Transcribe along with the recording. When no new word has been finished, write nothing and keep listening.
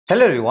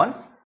Hello everyone,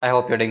 I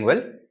hope you're doing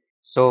well.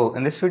 So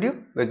in this video,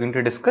 we're going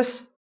to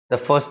discuss the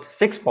first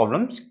 6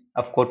 problems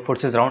of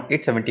Codeforces Round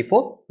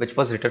 874, which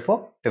was written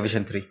for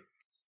Division 3.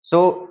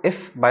 So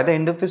if by the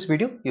end of this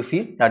video, you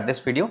feel that this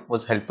video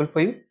was helpful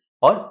for you,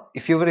 or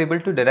if you were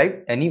able to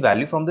derive any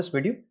value from this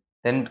video,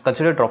 then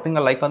consider dropping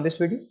a like on this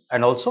video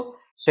and also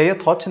share your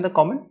thoughts in the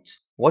comments,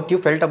 what you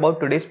felt about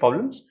today's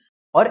problems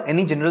or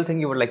any general thing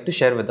you would like to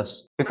share with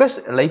us.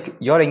 Because like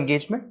your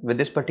engagement with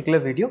this particular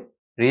video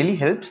really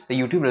helps the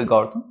YouTube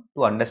algorithm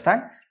to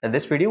understand that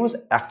this video was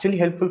actually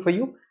helpful for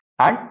you,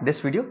 and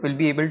this video will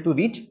be able to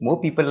reach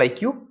more people like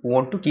you who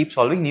want to keep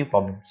solving new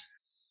problems.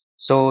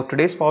 So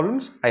today's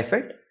problems I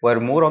felt were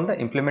more on the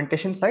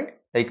implementation side.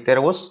 Like the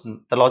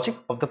logic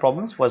of the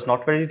problems was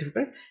not very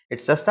difficult.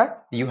 It's just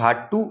that you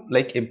had to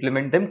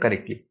implement them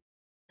correctly,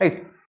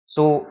 right?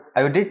 So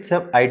I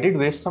did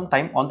waste some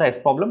time on the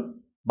F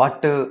problem,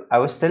 but I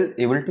was still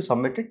able to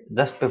submit it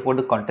just before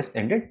the contest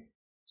ended.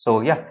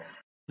 So yeah,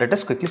 let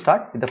us quickly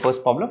start with the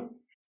first problem.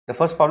 The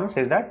first problem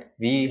says that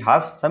we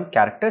have some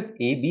characters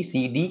A, B,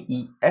 C, D,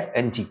 E, F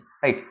and G,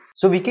 right?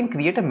 So we can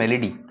create a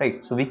melody,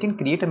 right? So we can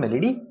create a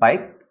melody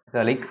by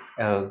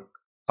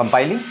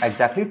compiling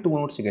exactly 2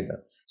 notes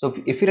together. So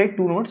if you write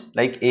 2 notes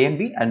like A and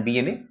B and B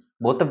and A,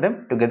 both of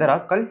them together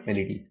are called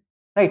melodies,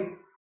 right?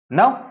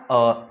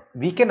 Now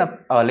we can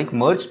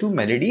merge 2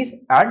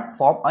 melodies and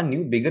form a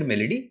new bigger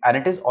melody, and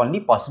it is only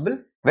possible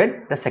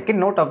when the second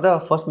note of the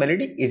first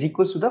melody is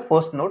equals to the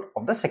first note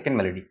of the second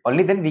melody.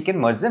 Only then we can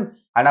merge them,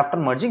 and after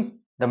merging,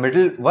 the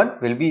middle one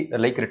will be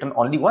written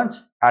only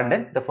once, and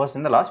then the first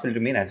and the last will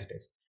remain as it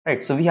is,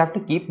 right? So we have to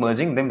keep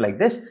merging them like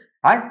this,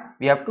 and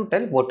we have to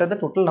tell what are the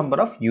total number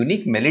of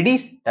unique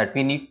melodies that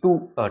we need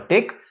to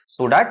take,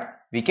 so that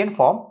we can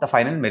form the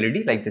final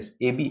melody like this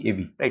AB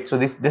AB, right? So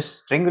this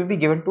string will be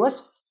given to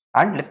us,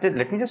 and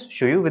let me just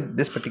show you with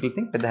this particular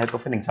thing with the help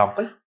of an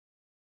example.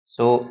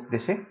 So they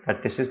say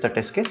that this is the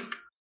test case.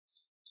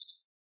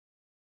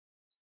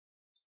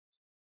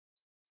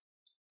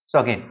 So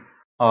again,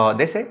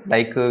 they say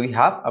we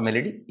have a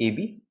melody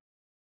AB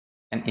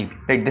and AB,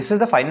 right? This is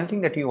the final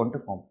thing that we want to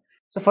form.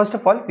 So first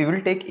of all, we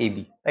will take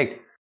AB,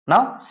 right?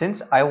 Now,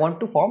 since I want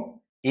to form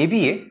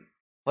ABA,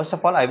 first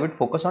of all, I would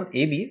focus on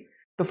ABA.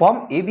 To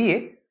form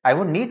ABA, I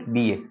would need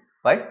BA.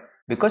 Why?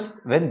 Because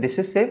when this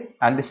is same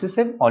and this is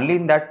same, only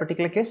in that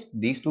particular case,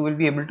 these two will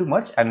be able to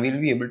merge and we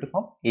will be able to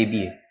form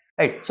ABA,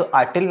 right? So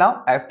till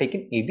now, I have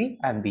taken AB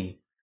and BA.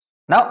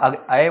 Now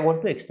I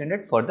want to extend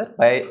it further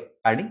by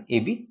adding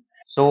AB.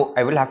 So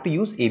I will have to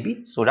use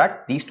AB so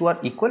that these two are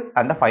equal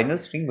and the final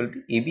string will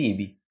be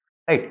AB,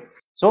 right?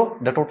 So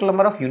the total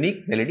number of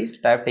unique melodies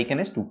that I have taken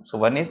is 2. So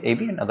one is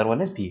AB and other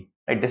one is BA,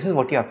 right? This is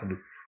what you have to do.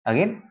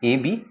 Again,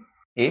 AB,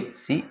 A,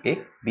 C,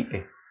 A, B,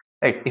 A,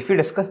 right? If we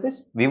discuss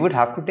this, we would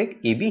have to take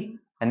AB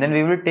and then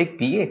we will take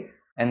BA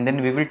and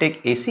then we will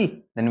take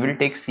AC, then we will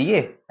take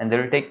CA and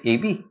then we will take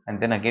AB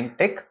and then again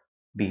take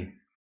BA,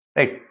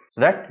 right? So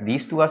that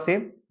these two are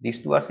same,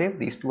 these two are same,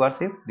 these two are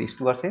same, these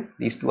two are same,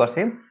 these two are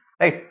same,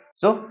 right?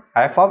 So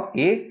I form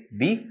A,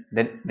 B,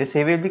 then this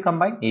A will be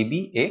combined A,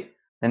 B, A,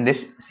 then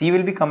this C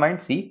will be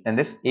combined C, then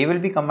this A will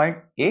be combined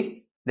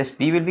A, this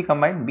B will be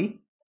combined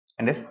B,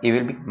 and this A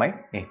will be combined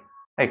A,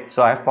 right?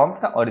 So I have formed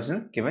the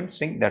original given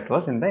string that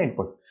was in the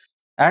input,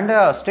 and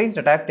the strings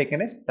that I have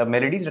taken is the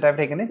melodies that I have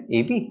taken is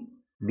AB,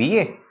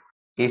 BA,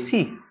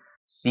 AC,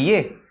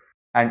 CA,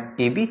 and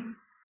AB,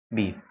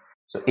 B.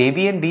 So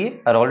AB and BA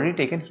are already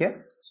taken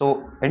here.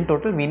 So in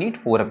total, we need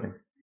 4 of them.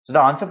 So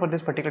the answer for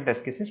this particular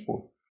test case is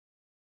 4,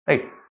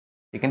 right?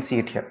 You can see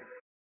it here.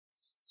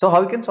 So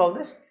how you can solve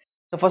this?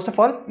 So first of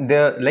all,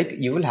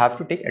 you will have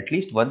to take at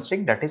least one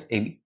string that is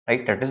AB,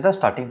 right? That is the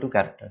starting 2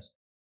 characters,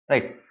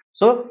 right?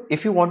 So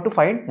if you want to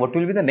find what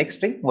will be the next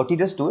string, what you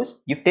just do is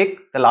you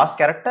take the last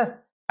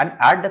character and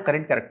add the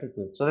current character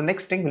to it. So the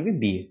next string will be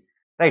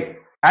BA, right?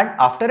 And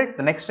after it,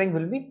 the next string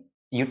will be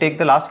you take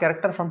the last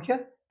character from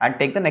here and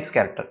take the next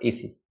character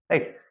AC,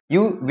 right?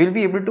 You will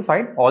be able to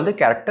find all the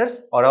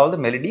characters or all the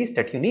melodies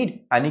that you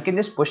need, and you can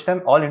just push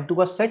them all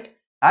into a set,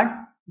 and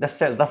the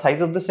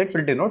size of the set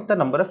will denote the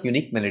number of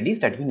unique melodies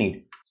that you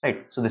need,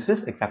 right? So this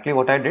is exactly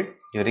what I did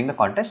during the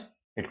contest.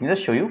 Let me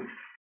just show you.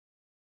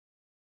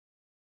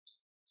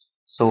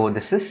 So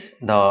this is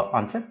the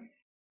answer.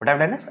 What I've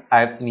done is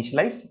I've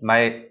initialized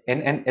my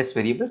n and s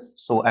variables.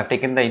 So I've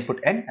taken the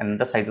input n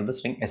and the size of the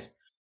string s.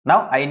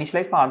 Now I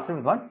initialize my answer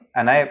with 1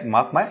 and I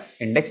mark my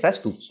index as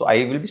 2. So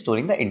I will be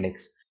storing the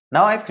index.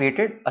 Now I've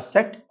created a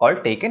set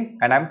called taken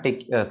and I'm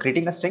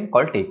creating a string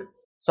called take.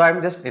 So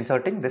I'm just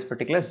inserting this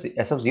particular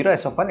s of 0,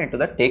 s of 1 into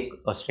the take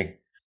string.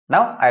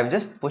 Now I've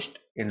just pushed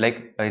in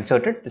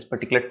inserted this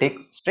particular take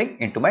string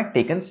into my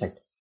taken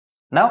set.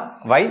 Now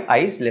while I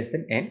is less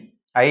than n,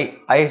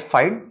 I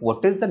find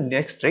what is the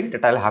next string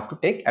that I'll have to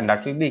take, and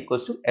that will be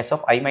equals to s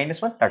of I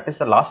minus 1. That is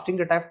the last string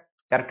that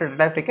character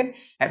that I've taken,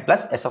 and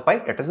plus s of I,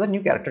 that is the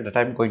new character that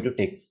I'm going to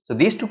take. So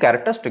these two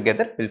characters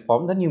together will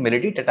form the new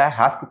melody that I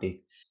have to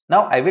take.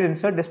 Now I will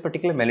insert this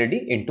particular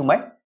melody into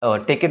my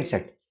taken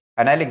set,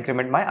 and I'll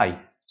increment my I.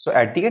 So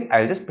at the end,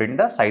 I'll just print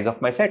the size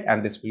of my set,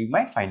 and this will be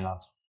my final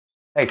answer,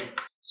 right?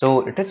 So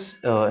let us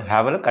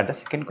have a look at the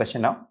second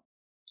question now.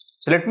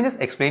 So let me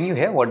just explain you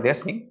here what they are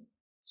saying.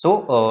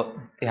 So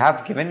they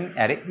have given an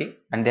array A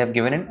and they have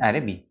given an array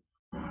B,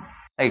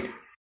 right?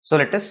 So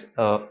let us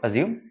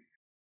assume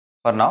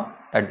for now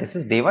that this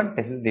is day 1,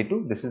 this is day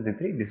 2, this is day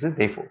 3, this is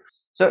day 4.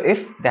 So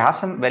if they have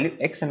some value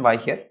x and y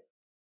here,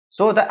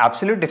 so the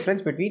absolute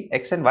difference between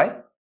x and y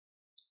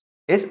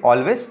is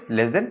always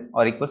less than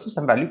or equal to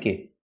some value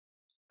k,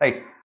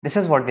 right? This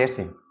is what they are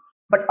saying.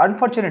 But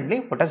unfortunately,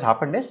 what has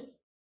happened is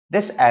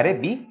this array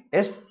B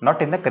is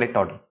not in the correct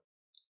order,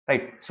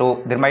 right?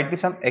 So there might be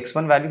some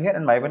x1 value here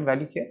and y1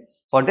 value here.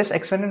 For this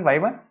x1 and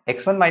y1,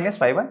 x1 minus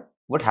y1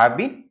 would have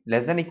been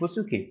less than equals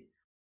to k,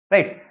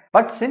 right?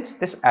 But since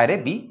this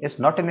array B is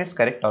not in its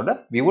correct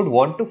order, we would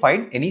want to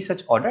find any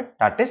such order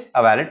that is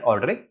a valid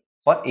ordering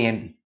for A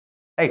and B,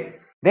 right?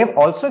 They have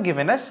also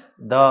given us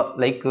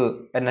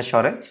the an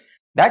assurance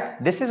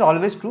that this is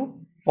always true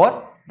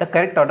for the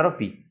correct order of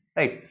B,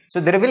 right?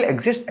 So there will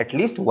exist at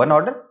least one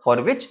order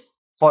for which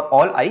for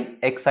all I,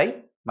 xi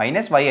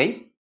minus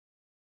yi,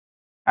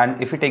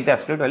 and if we take the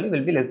absolute value,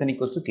 will be less than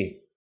equals to k.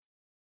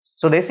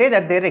 So they say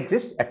that there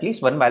exists at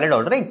least one valid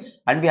ordering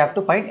and we have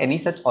to find any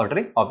such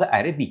ordering of the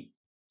array B.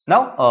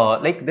 Now,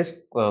 like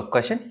this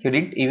question, you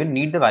didn't even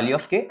need the value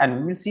of k, and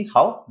we will see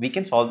how we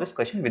can solve this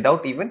question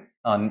without even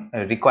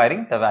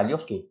requiring the value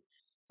of k.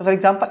 So for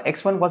example,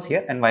 x1 was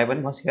here and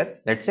y1 was here.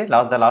 Let's say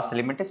the last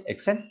element is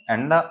xn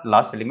and the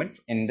last element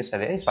in this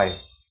array is y,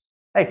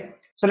 right?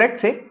 So let's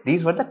say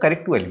these were the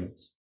correct two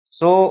elements.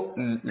 So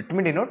let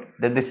me denote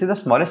that this is the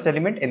smallest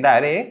element in the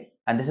array A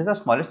and this is the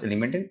smallest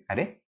element in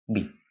array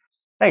B,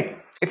 right?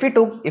 If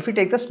we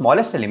take the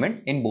smallest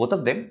element in both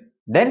of them,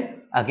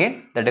 then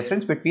again the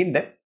difference between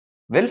them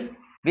will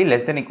be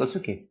less than equals to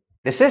k.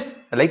 This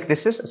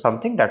is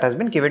something that has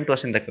been given to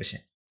us in the question.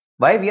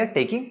 Why we are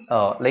taking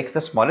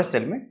the smallest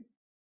element?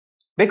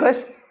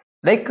 Because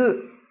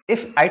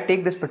if I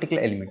take this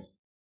particular element,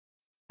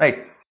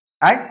 right,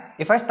 and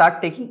if I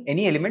start taking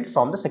any element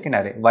from the second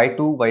array,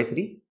 y2,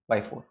 y3,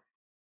 y4,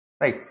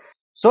 right?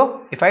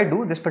 So if I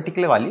do this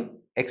particular value,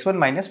 x1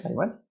 minus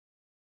y1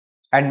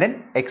 and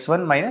then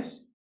x1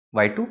 minus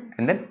y2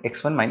 and then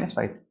x1 minus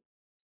y3,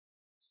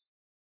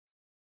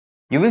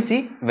 you will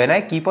see when I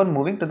keep on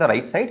moving to the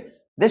right side,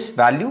 this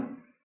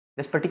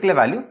particular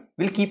value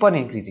will keep on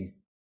increasing,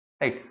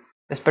 right?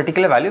 This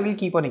particular value will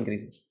keep on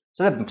increasing.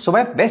 So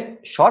my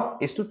best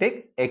shot is to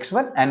take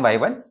x1 and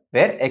y1,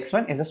 where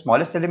x1 is the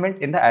smallest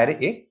element in the array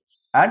A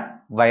and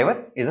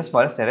y1 is the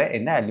smallest array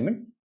in the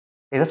element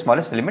in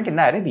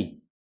the array B,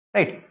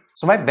 right?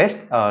 So my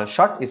best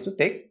shot is to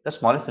take the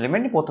smallest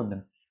element in both of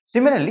them.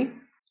 Similarly,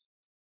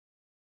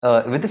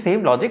 with the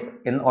same logic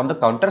on the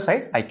counter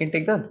side, I can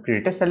take the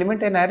greatest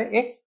element in array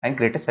A and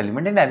greatest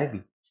element in array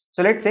B.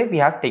 So let's say we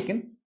have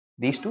taken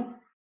these two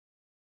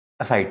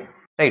aside,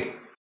 right?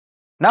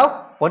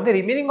 Now for the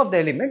remaining of the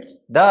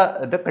elements,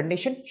 the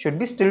condition should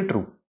be still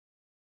true,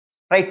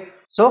 right?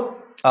 So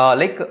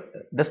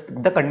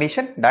the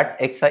condition that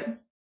xi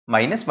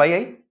minus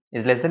yi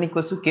is less than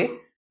equals to k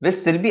will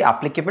still be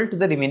applicable to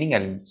the remaining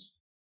elements,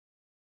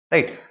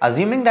 right?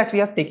 Assuming that we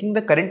have taken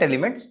the correct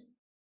elements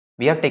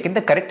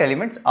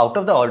out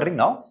of the ordering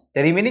now,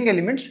 the remaining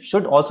elements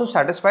should also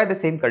satisfy the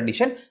same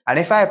condition, and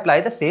if I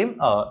apply the same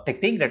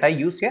technique that I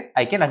use here,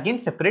 I can again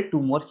separate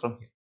two more from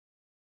here,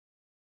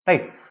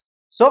 right?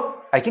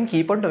 So I can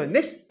keep on doing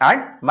this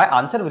and my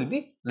answer will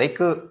be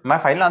my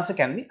final answer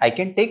can be, I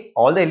can take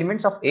all the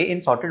elements of A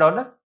in sorted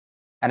order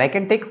and I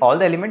can take all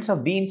the elements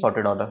of B in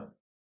sorted order,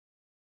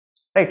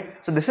 right?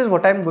 So this is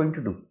what I am going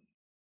to do,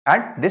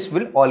 and this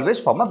will always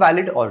form a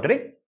valid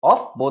ordering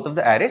of both of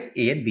the arrays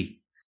A and B.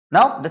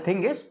 Now the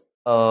thing is,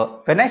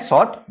 when I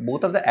sort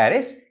both of the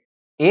arrays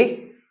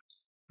A,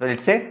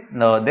 let's say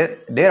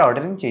their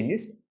ordering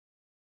changes,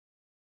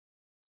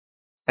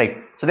 right?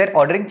 So their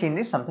ordering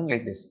changes something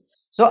like this.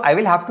 So I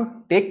will have to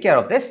take care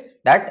of this,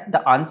 that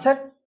the answer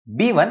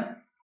B1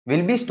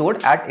 will be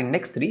stored at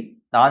index 3,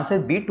 the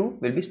answer B2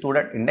 will be stored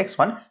at index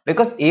 1,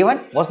 because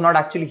A1 was not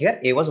actually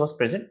here, A was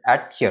present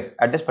at here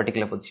at this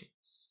particular position.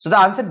 So the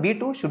answer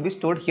B2 should be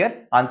stored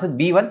here, answer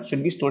B1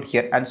 should be stored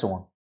here, and so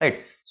on,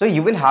 right? So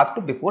you will have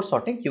to, before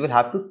sorting, you will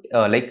have to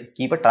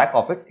keep a track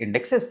of its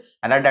indexes,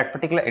 and at that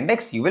particular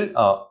index you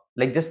will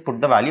just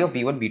put the value of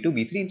B1, B2,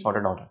 B3 in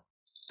sorted order,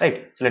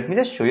 right? So let me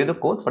just show you the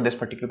code for this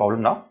particular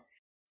problem now.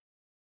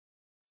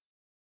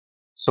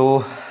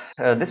 So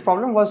this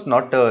problem was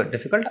not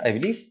difficult, I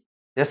believe.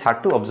 Just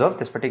had to observe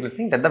this particular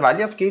thing, that the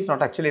value of k is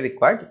not actually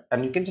required,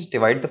 and you can just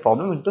divide the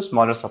problem into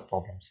smaller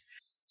subproblems.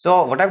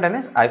 So what I've done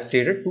is I've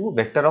created two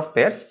vector of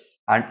pairs,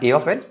 and a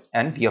of n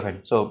and b of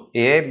n. So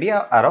a and b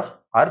are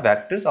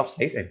vectors of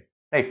size n,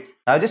 right?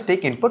 Now just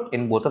take input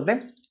in both of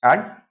them,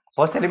 and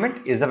first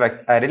element is the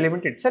array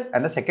element itself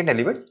and the second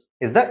element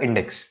is the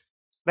index,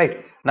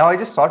 right? Now I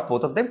just sort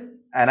both of them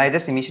and I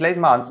just initialize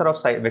my answer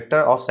of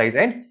vector of size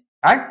n,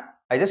 and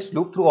I just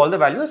loop through all the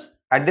values,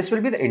 and this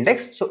will be the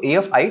index. So a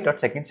of I dot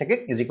second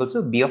is equal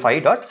to b of I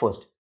dot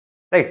first.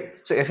 right?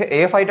 So if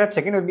a of I dot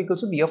second will be equal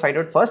to b of I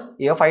dot first,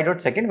 a of I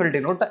dot second will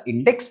denote the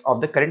index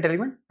of the current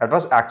element that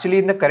was actually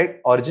in the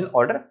correct original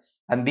order,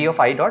 and b of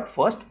I dot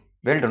first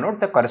will denote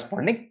the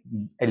corresponding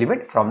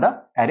element from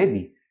the array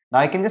B. Now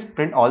I can just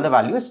print all the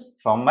values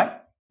from my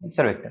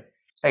answer vector,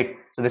 right?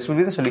 So this will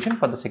be the solution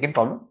for the second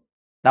problem.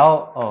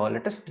 Now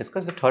let us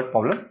discuss the third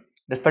problem.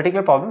 This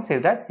particular problem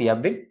says that we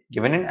have been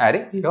given an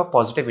array A of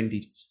positive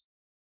integers,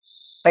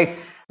 right?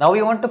 Now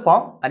we want to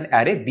form an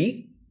array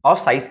B of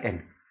size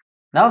n.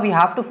 Now we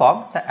have to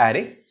form the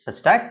array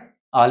such that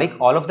like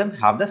all of them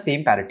have the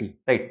same parity,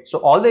 right? So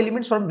all the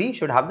elements from B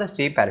should have the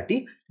same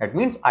parity. That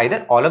means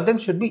either all of them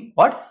should be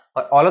odd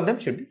or all of them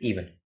should be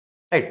even,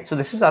 right? So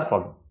this is our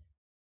problem.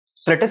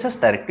 So let us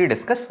just directly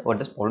discuss what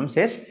this problem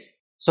says.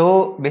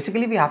 So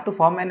basically we have to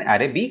form an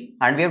array B,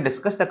 and we have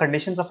discussed the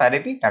conditions of array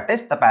B, that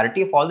is the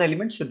parity of all the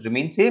elements should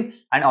remain same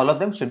and all of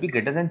them should be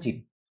greater than 0.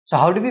 So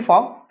how do we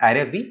form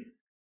array B?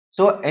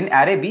 So in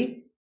array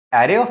B,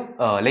 array of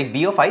like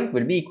B of I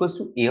will be equals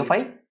to A of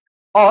I,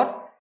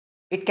 or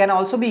it can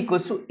also be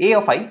equals to A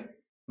of I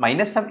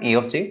minus some A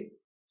of j.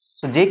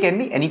 So j can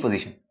be any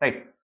position,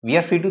 right? We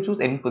are free to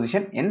choose any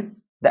position in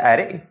the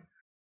array A,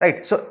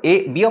 right? So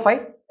B of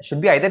I should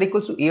be either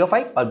equals to A of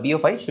I, or B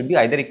of I should be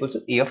either equals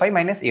to A of I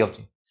minus A of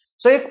j.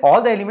 So if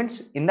all the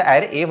elements in the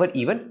array A were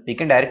even, we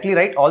can directly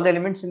write all the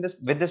elements in this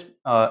with this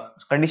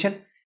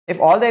condition. If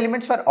all the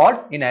elements were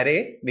odd in array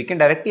A, we can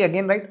directly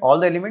again write all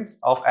the elements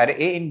of array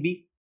A in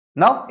B.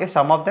 Now if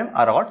some of them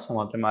are odd, some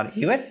of them are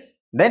even,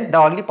 then the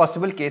only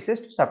possible case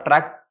is to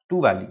subtract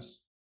two values,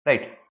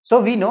 right?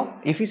 So we know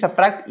if we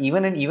subtract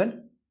even and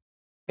even,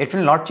 it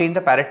will not change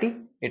the parity,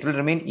 it will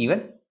remain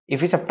even.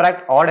 If we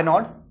subtract odd and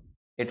odd,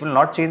 it will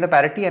not change the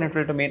parity and it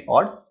will remain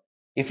odd.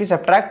 If we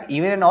subtract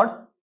even and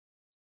odd,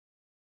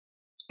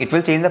 it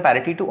will change the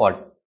parity to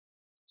odd.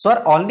 So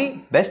our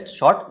only best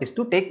shot is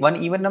to take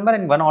one even number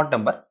and one odd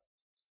number,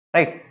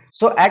 right?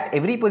 So at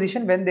every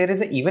position when there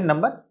is an even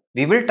number,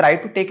 we will try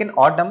to take an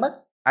odd number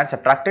and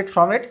subtract it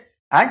from it,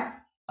 and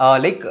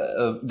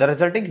the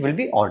resulting will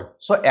be odd.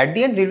 So at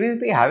the end we will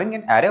be having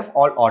an array of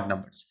all odd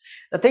numbers.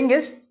 The thing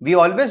is, we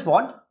always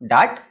want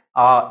that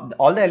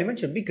all the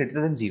elements should be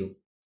greater than 0,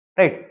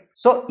 right?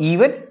 So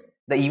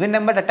the even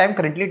number that I am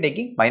currently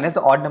taking minus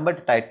the odd number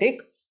that I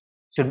take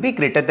should be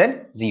greater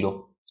than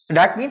 0. So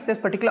that means this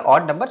particular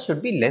odd number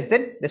should be less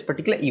than this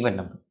particular even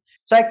number.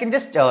 So I can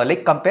just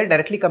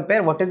directly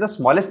compare what is the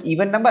smallest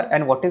even number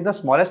and what is the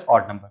smallest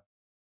odd number.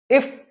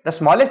 If the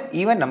smallest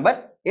even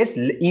number is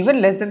even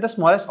less than the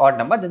smallest odd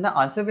number, then the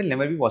answer will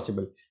never be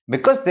possible,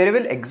 because there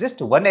will exist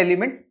one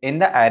element in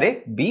the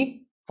array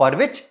B for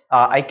which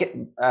I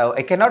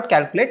cannot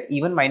calculate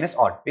even minus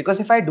odd, because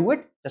if I do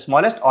it, the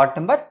smallest odd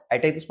number, I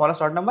take the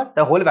smallest odd number,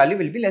 the whole value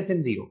will be less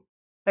than 0,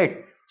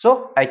 right?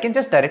 So I can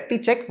just directly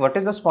check what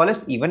is the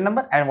smallest even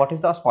number and what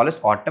is the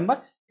smallest odd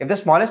number. If the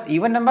smallest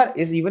even number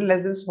is even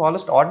less than the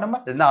smallest odd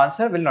number, then the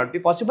answer will not be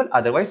possible.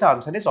 Otherwise, the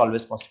answer is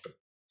always possible.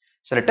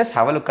 So let us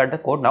have a look at the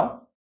code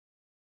now.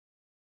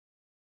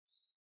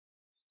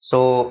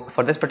 So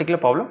for this particular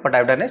problem, what I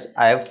have done is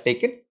I have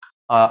taken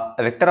a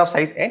vector of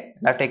size n,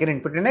 and I have taken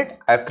input in it.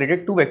 I have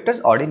created two vectors,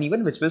 odd and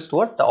even, which will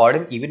store the odd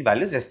and even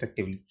values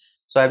respectively.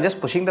 So I am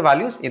just pushing the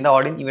values in the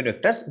odd and even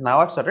vectors. Now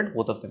I have sorted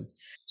both of them.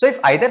 So if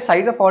either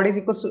size of odd is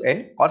equals to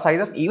n or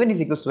size of even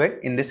is equals to n,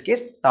 in this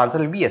case the answer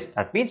will be yes.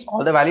 That means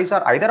all the values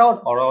are either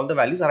odd or all the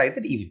values are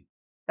either even,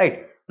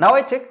 right? Now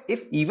I check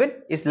if even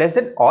is less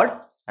than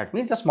odd, that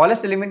means the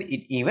smallest element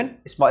in even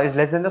is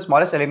less than the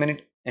smallest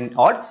element in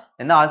odd,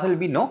 then the answer will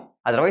be no.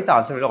 Otherwise the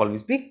answer will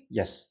always be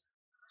yes.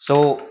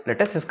 So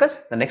let us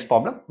discuss the next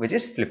problem, which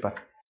is flipper.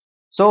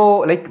 So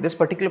like this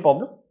particular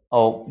problem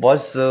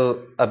was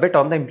a bit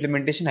on the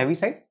implementation heavy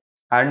side,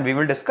 and we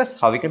will discuss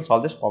how we can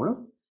solve this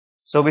problem.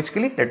 So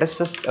basically let us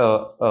just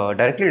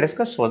directly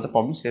discuss what the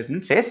problem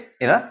statement says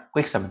in a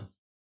quick summary.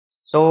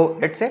 So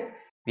let's say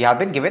we have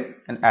been given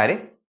an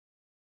array,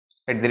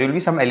 right? There will be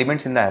some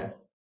elements in the array.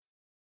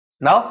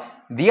 Now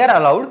we are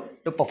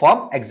allowed to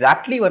perform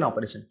exactly one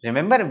operation.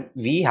 Remember,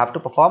 we have to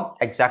perform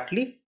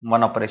exactly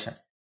one operation,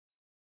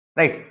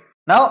 right?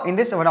 Now in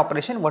this one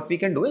operation, what we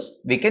can do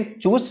is we can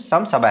choose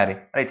some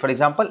subarray, right? For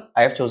example,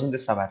 I have chosen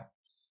this subarray.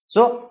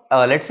 So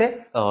let's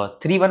say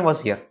 3 1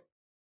 was here,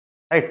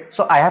 right?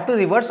 So I have to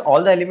reverse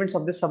all the elements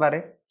of this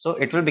subarray, so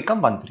it will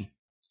become 1 3.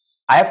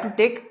 I have to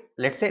take,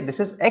 let's say this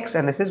is x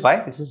and this is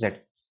y, this is z.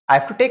 I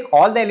have to take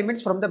all the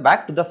elements from the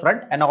back to the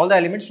front and all the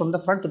elements from the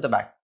front to the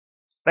back,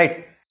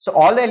 right? So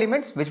all the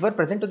elements which were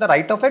present to the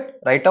right of it,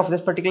 right of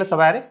this particular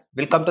subarray,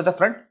 will come to the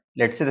front.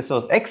 Let's say this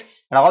was x,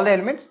 and all the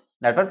elements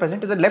that were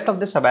present to the left of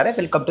this subarray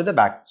will come to the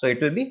back. So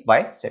it will be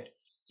y, z.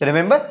 So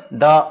remember,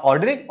 the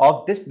ordering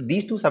of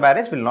these two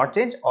subarrays will not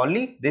change.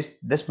 Only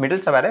this middle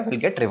subarray will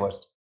get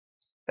reversed,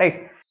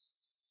 right?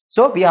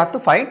 So we have to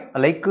find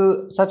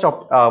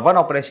one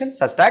operation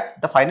such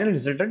that the final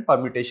resultant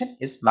permutation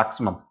is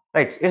maximum,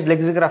 right? Is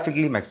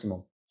lexicographically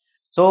maximum.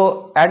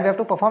 So and we have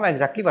to perform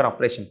exactly one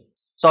operation.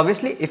 So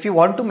obviously, if you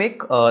want to make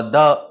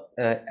the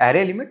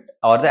array element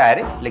or the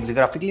array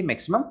lexicographically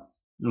maximum,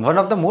 one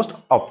of the most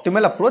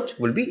optimal approach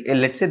will be,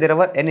 let's say there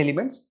were n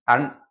elements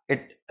and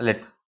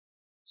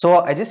so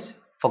I just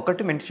forgot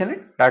to mention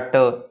it that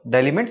the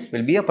elements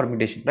will be a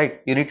permutation,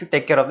 right? You need to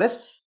take care of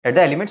this, that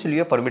the elements will be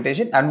a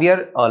permutation, and we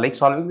are like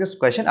solving this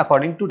question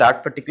according to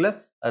that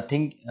particular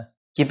thing,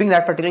 keeping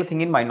that particular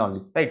thing in mind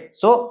only, right?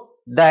 So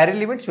the array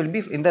elements will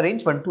be in the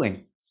range 1 to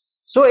n.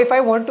 So if I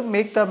want to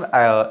make the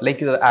like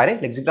the array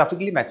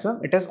lexicographically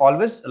maximum, it is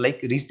always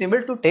like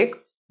reasonable to take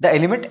the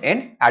element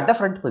n at the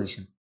front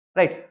position,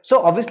 right?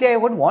 So obviously I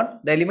would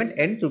want the element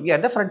n to be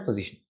at the front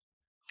position.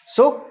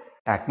 So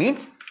that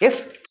means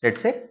if,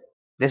 let's say,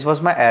 this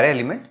was my array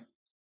element,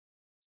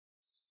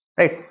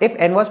 right? If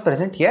n was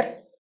present here,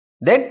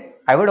 then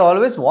I would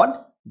always want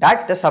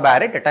that the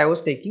subarray that I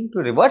was taking to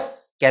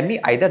reverse can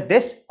be either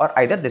this or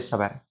either this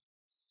subarray,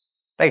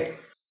 right?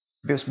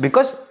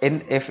 Because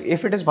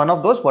if it is one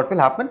of those, what will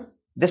happen?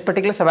 This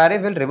particular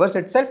subarray will reverse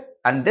itself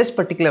and this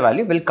particular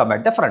value will come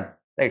at the front,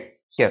 right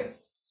here.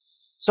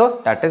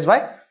 So that is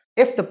why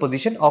if the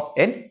position of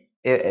n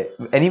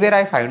anywhere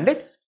I find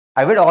it,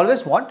 I would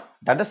always want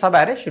that the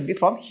subarray should be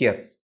from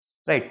here,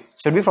 right?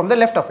 Should be from the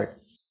left of it.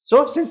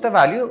 So since the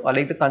value or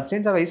like the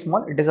constraints are very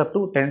small, it is up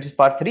to 10 to the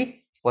power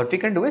 3. What we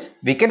can do is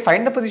we can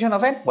find the position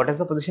of n. What is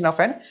the position of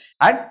n?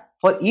 And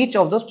for each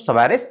of those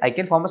subarrays, I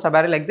can form a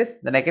subarray like this.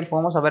 Then I can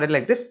form a subarray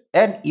like this.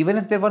 And even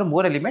if there were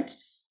more elements,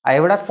 I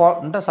would have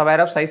formed a subarray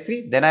of size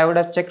 3. Then I would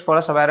have checked for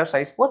a subarray of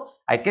size 4.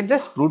 I can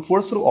just brute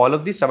force through all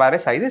of these subarray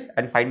sizes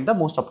and find the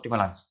most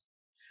optimal answer,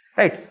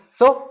 right?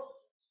 So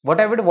what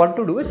I would want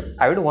to do is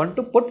I would want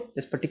to put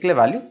this particular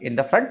value in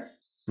the front.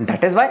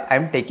 That is why I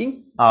am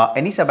taking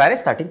any subarray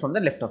starting from the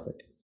left of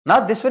it. Now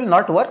this will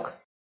not work.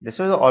 This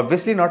will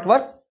obviously not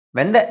work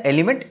when the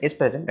element is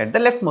present at the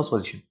leftmost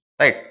position,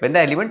 right? When the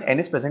element n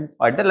is present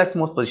at the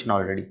leftmost position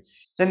already.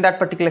 So in that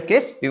particular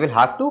case, we will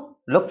have to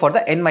look for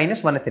the n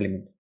minus 1th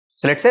element.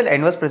 So let's say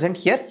n was present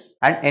here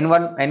and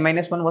n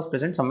minus 1 was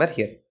present somewhere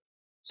here.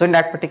 So in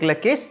that particular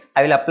case,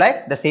 I will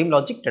apply the same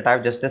logic that I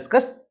have just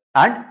discussed,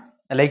 and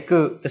like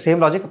the same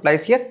logic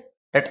applies here,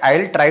 that I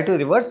will try to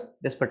reverse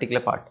this particular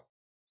part,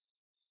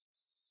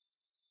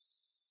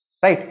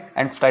 right,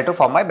 and try to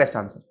form my best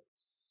answer.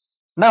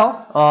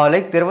 Now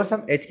like there were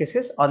some edge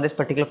cases on this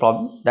particular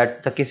problem,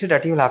 that the cases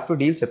that you will have to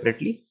deal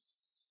separately.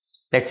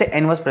 Let's say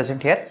n was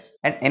present here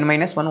and n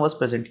minus 1 was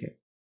present here,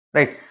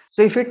 right?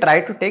 So if we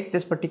try to take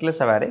this particular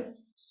subarray,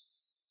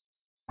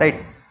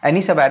 right,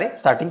 any subarray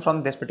starting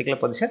from this particular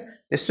position,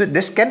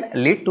 this can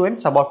lead to a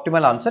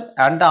suboptimal answer,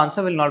 and the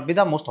answer will not be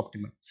the most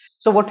optimal.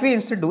 So what we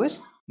instead do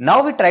is,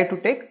 now we try to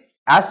take,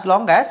 as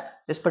long as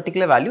this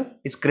particular value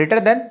is greater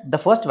than the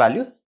first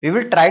value, we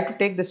will try to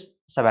take this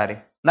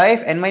subarray. Now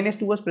if n minus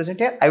 2 was present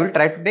here, I will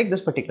try to take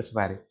this particular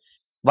subarray.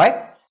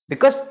 Why?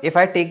 Because if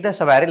I take the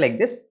subarray like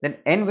this, then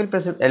n will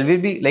present, L will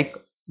be like,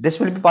 this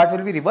will be part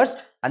will be reversed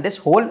and this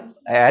whole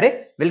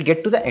array will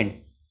get to the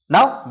end.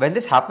 Now when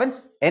this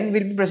happens, n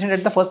will be present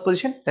at the first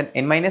position, then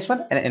n minus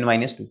 1 and n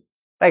minus 2,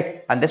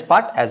 right? And this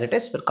part as it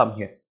is will come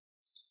here.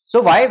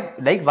 So why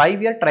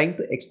we are trying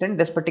to extend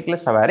this particular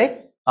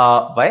subarray?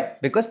 Why?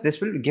 Because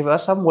this will give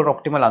us some more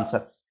optimal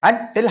answer.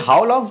 And till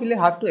how long will you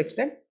have to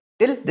extend?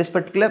 Till this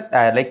particular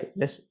like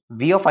this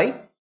v of I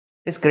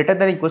is greater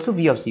than or equals to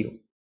v of 0,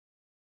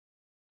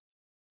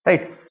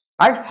 right?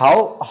 And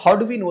how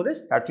do we know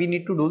this? That we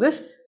need to do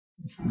this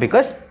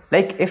because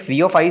like if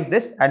v of I is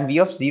this and v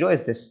of 0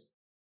 is this,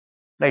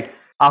 right?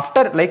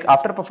 After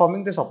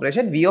performing this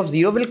operation, v of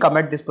 0 will come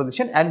at this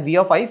position and v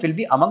of I will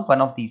be among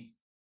one of these,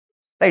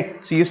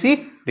 right? So you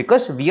see,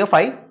 because v of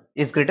I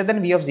is greater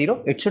than v of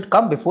 0, it should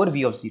come before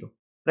v of 0,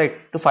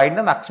 right, to find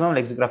the maximum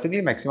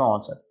lexicographically maximum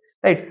answer,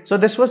 right? So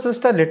this was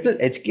just a little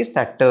edge case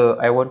that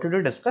I wanted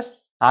to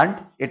discuss, and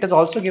it is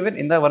also given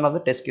in the one of the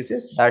test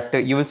cases that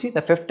you will see.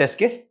 The fifth test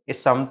case is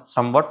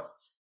somewhat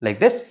like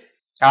this,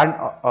 and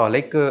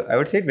I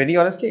would say it very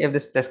honestly, if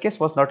this test case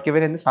was not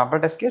given in the sample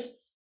test case,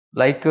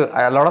 like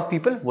a lot of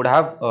people would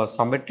have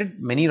submitted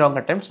many wrong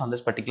attempts on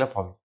this particular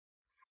problem,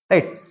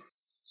 right?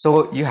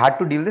 So you had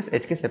to deal this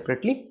edge case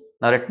separately.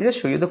 Now let me just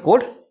show you the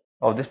code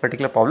of this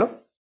particular problem.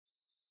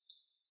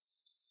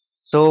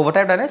 So what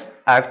I've done is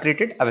I've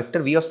created a vector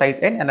v of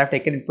size n and I've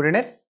taken input in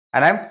it,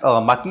 and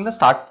I'm marking the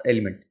start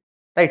element,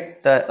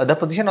 right, the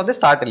position of the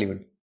start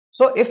element.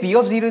 So if v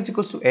of 0 is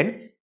equals to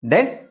n,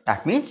 then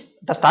that means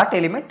the start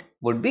element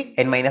would be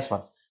n minus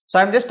 1. So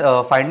I'm just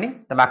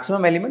finding the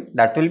maximum element,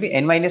 that will be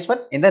n minus 1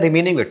 in the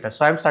remaining vector.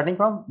 So I'm starting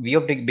from v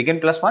of begin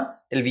plus 1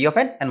 till v of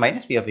n and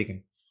minus v of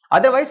begin.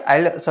 Otherwise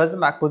I'll search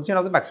the position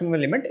of the maximum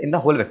element in the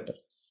whole vector.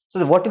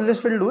 So what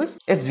this will do is,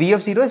 if v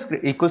of 0 is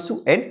equals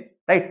to n,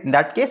 right, in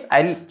that case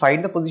I'll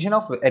find the position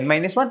of n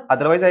minus 1,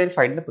 otherwise I will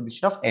find the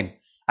position of n,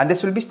 and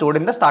this will be stored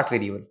in the start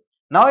variable.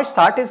 Now if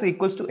start is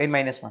equals to n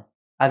minus 1,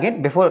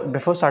 again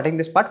before starting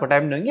this part, what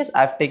I'm doing is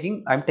I'm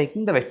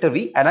taking the vector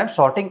v and I'm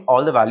sorting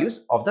all the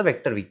values of the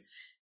vector v.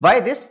 Why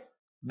this?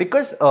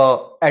 Because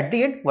at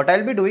the end what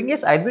I'll be doing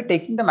is I'll be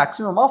taking the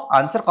maximum of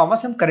answer comma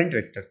some current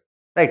vector,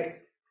 right?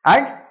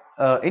 And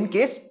in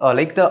case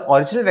like the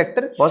original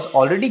vector was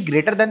already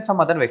greater than some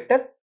other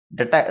vector,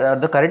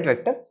 the current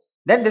vector,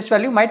 then this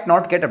value might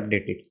not get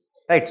updated,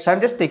 right? So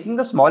I'm just taking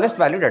the smallest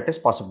value that is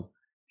possible.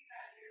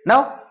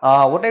 Now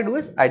what I do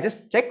is I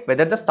just check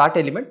whether the start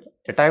element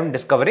that I am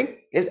discovering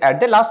is at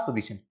the last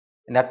position.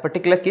 In that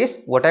particular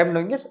case, what I am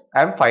doing is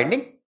I am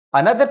finding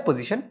another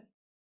position,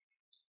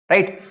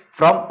 right,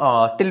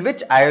 from till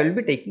which I will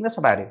be taking a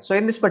subarray. So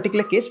in this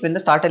particular case, when the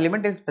start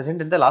element is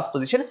present in the last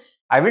position,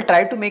 I will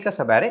try to make a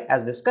subarray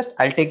as discussed.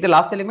 I'll take the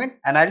last element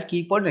and I'll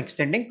keep on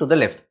extending to the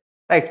left,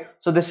 right?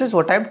 So this is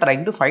what I am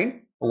trying to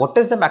find. What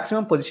is the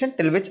maximum position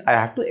till which I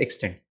have to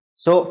extend?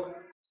 So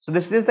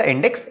this is the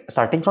index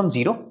starting from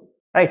 0,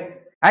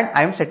 right? And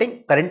I am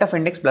setting current of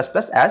index plus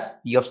plus as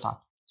p of start.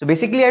 So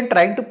basically I am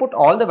trying to put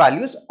all the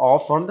values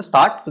of from the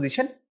start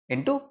position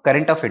into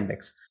current of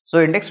index.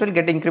 So index will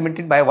get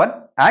incremented by 1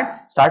 and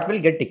start will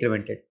get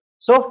decremented.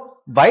 So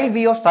while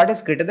v of start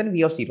is greater than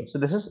v of 0. So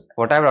this is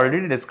what I have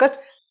already discussed.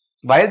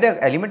 While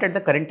the element at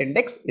the current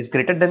index is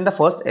greater than the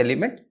first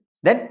element,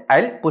 then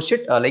I'll push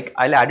it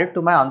I'll add it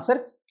to my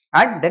answer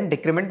and then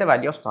decrement the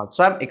value of start.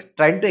 So I'm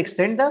trying to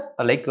extend the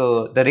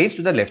the range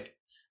to the left.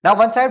 Now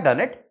once I have done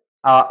it,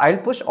 I'll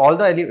push all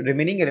the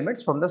remaining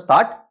elements from the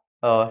start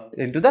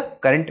into the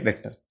current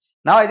vector.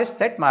 Now I just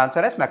set my answer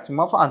as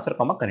maximum of answer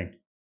comma current.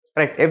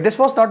 Right. If this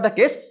was not the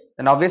case,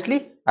 then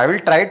obviously I will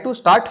try to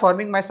start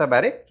forming my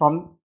subarray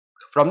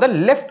from the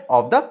left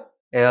of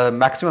the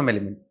maximum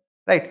element.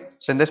 Right.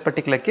 So in this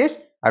particular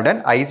case, I've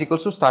done I is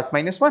equals to start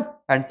minus 1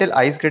 until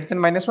I is greater than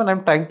minus 1.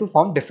 I'm trying to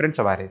form different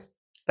subarrays.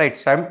 Right.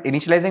 So I'm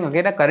initializing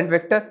again a current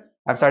vector.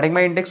 I'm starting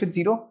my index with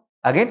 0.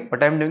 Again,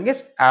 what I'm doing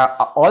is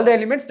all the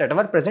elements that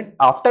were present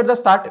after the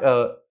start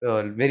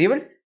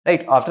variable,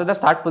 right, after the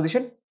start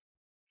position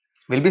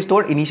will be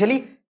stored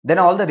initially. Then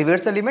all the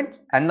reverse elements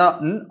and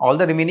all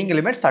the remaining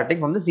elements starting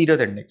from the 0th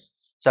index.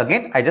 So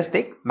again, I just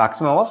take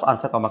maximum of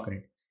answer comma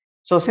current.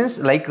 So since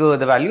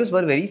the values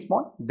were very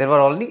small, there were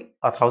only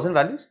 1000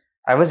 values,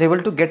 I was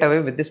able to get away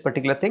with this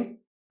particular thing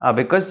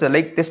because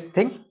this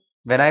thing,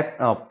 when I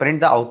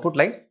print the output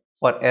line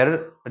for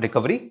error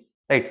recovery,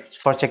 right,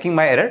 for checking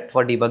my error,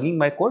 for debugging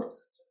my code,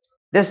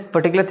 this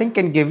particular thing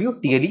can give you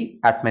TLE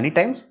at many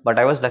times, but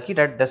I was lucky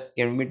that this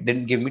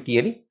didn't give me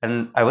TLE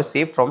and I was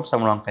saved from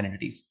some wrong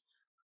penalties.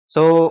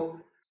 So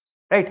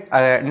right,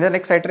 in the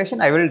next iteration,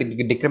 I will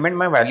decrement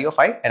my value of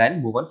I and I'll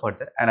move on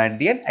further, and at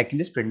the end I can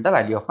just print the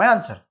value of my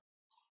answer.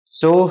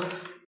 So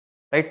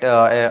right,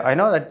 I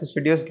know that this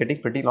video is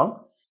getting pretty long,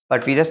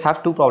 but we just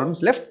have 2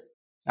 problems left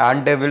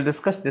and we'll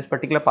discuss this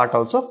particular part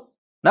also.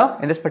 Now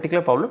in this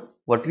particular problem,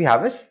 what we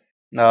have is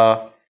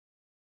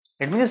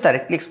let me just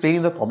directly explain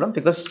you the problem,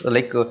 because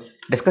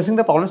discussing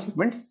the problem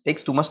segments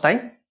takes too much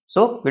time.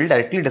 So we'll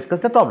directly discuss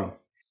the problem.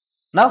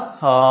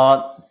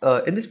 Now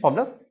in this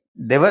problem,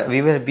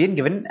 we were being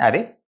given an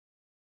array,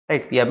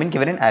 right? We have been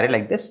given an array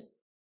like this.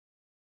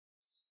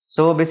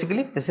 So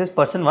basically this is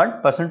person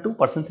 1, person 2,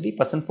 person 3,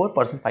 person 4,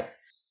 person 5.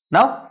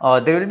 Now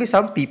there will be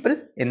some people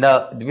in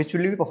which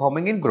will be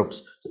performing in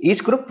groups. So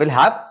each group will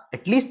have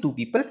at least 2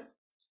 people,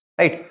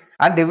 right?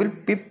 And they will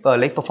be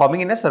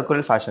performing in a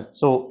circular fashion.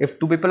 So if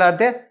 2 people are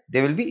there,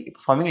 they will be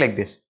performing like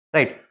this,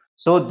 right?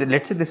 So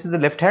let's say this is the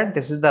left hand,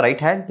 this is the right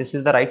hand, this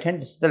is the right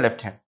hand, this is the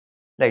left hand,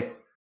 right?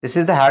 This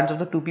is the hands of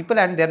the 2 people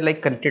and they are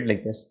connected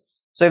like this.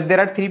 So if there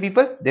are 3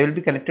 people, they will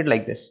be connected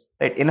like this,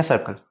 right, in a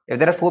circle. If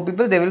there are 4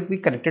 people, they will be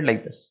connected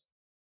like this.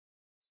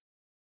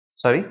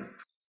 Sorry,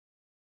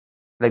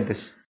 like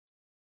this,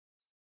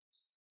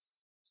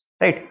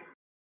 right?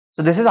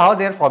 So this is how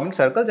they are forming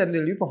circles and they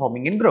will be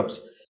performing in groups.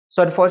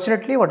 So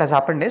unfortunately, what has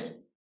happened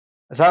is,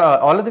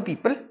 all of the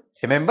people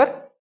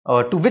remember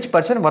to which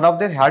person one of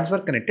their hands were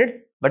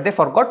connected, but they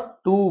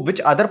forgot to which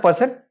other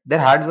person their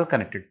hands were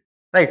connected,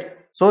 right?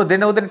 So they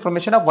know the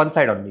information of one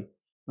side only.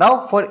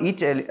 Now for each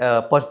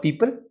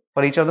people,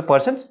 for each of the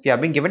persons, we have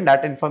been given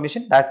that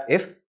information that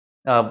if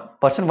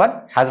person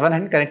 1 has one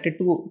hand connected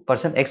to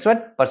person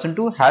x1, person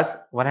 2 has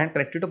one hand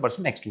connected to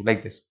person x2,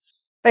 like this,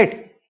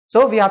 right?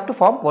 So we have to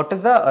form what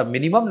is the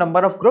minimum number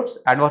of groups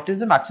and what is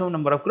the maximum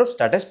number of groups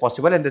that is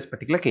possible in this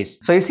particular case.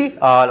 So you see,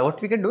 what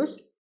we can do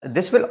is,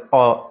 this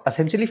will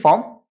essentially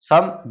form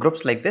some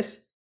groups like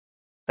this,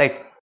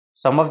 right?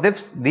 Some of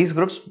these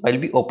groups will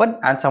be open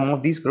and some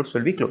of these groups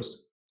will be closed,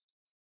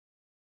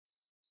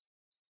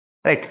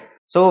 right?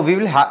 So we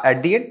will have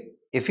at the end,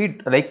 if we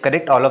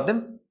connect all of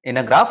them in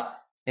a graph,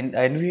 and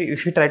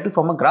if we try to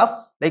form a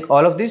graph,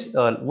 all of these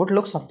would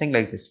look something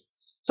like this.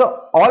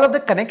 So all of the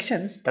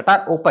connections that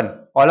are open,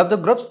 all of the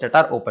groups that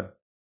are open,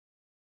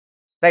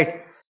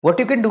 right, what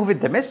you can do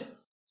with them is,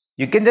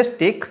 you can just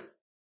take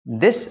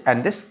this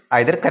and this,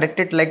 either connect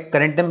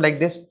them like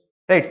this,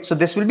 right? So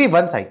this will be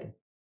one cycle,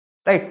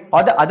 right?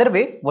 Or the other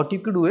way, what you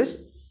could do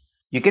is,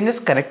 you can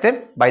just connect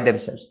them by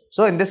themselves.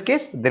 So in this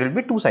case, there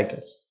will be 2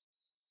 cycles,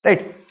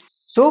 right?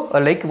 So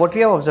what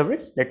we have observed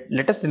is,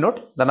 let us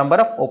denote the number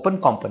of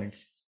open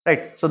components,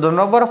 right? So the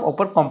number of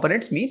open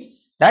components means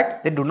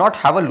that they do not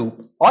have a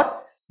loop or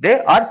they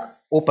are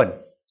open,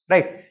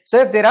 right? So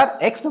if there are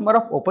x number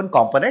of open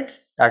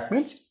components, that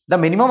means the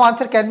minimum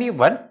answer can be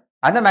 1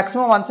 and the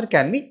maximum answer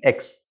can be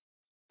x,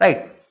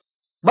 right?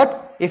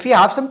 But if we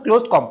have some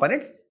closed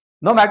components,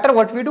 No matter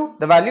what we do,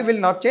 the value will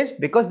not change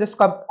because this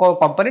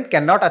component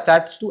cannot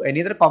attach to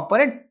any other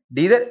component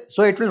either.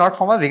 So it will not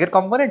form a bigger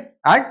component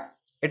and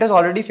it is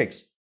already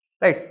fixed,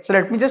 right? So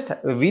let me just,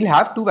 we'll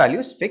have two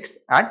values, fixed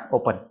and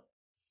open.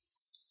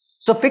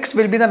 So fixed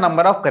will be the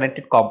number of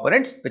connected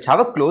components which have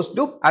a closed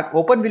loop, and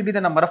open will be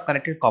the number of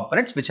connected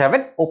components which have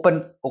an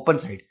open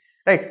side,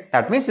 right?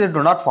 That means they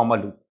do not form a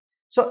loop.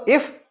 So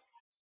if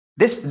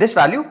this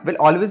value will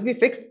always be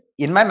fixed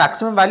in my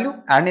maximum value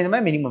and in my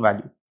minimum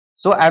value.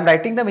 So I am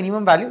writing the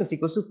minimum value is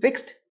equals to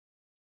fixed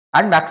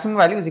and maximum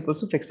value is equals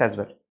to fixed as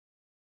well,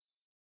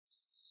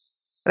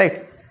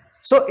 right?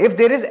 So if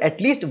there is at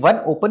least one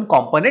open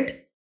component,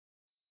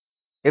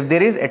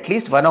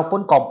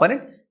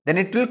 then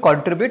it will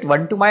contribute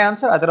 1 to my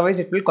answer, otherwise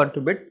it will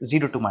contribute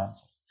 0 to my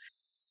answer.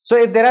 So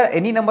if there are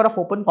any number of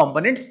open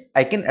components,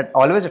 I can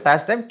always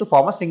attach them to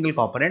form a single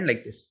component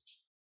like this,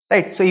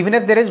 right? So even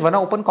if there is one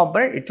open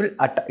component, it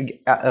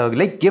will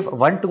like give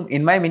 1 to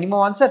in my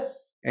minimum answer,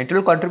 it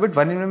will contribute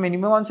 1 in my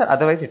minimum answer,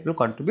 otherwise it will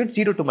contribute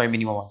 0 to my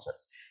minimum answer.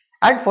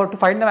 And to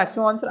find the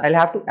maximum answer, I'll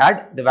have to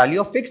add the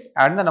value of fixed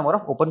and the number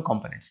of open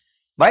components.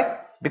 Why?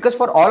 Because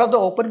for all of the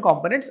open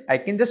components, I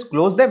can just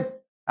close them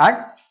and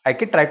I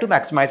can try to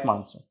maximize my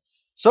answer.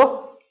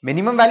 So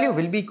minimum value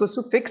will be equals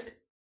to fixed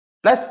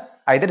plus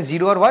either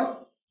 0 or 1.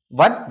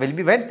 1 will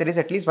be when there is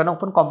at least one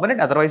open component,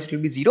 otherwise it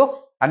will be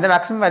 0, and the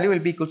maximum value will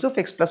be equal to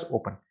fixed plus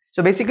open.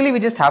 So basically we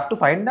just have to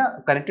find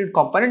the connected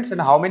components and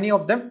how many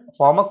of them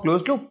form a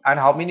closed loop and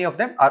how many of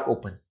them are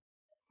open,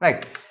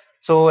 right?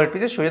 So let me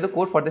just show you the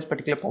code for this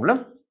particular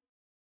problem.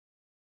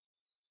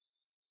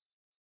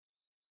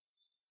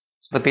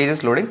 So the page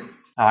is loading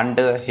and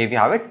here we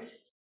have it.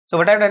 So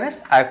what I have done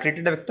is I have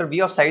created a vector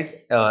v of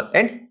size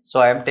n.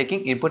 So I am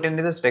taking input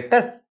into this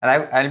vector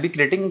and I will be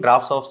creating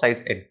graphs of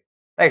size n.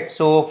 Right.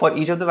 So for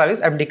each of the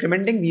values, I am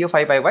decrementing v of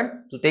I by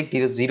 1 to take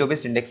zero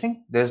based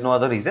indexing. There is no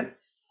other reason.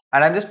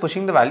 And I am just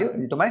pushing the value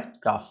into my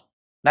graph.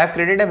 Now I have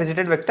created a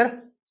visited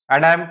vector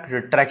and I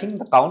am tracking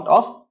the count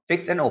of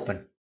fixed and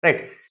open.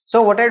 Right.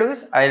 So what I do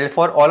is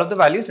for all of the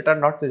values that are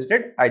not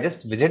visited, I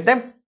just visit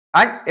them.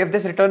 And if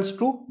this returns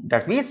true,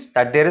 that means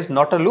that there is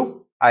not a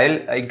loop.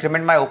 I'll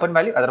increment my open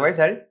value, otherwise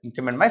I'll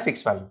increment my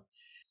fixed value.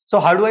 So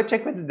how do I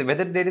check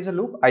whether there is a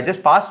loop? I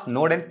just pass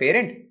node and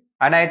parent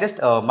and I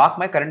just mark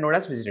my current node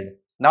as visited.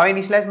 Now I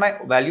initialize my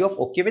value of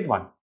OK with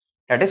 1.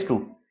 That is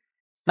true.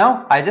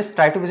 Now I just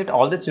try to visit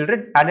all the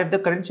children, and if the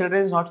current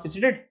children is not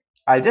visited,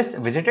 I'll just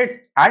visit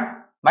it and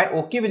my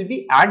OK will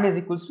be and is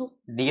equals to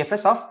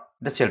DFS of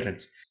the children.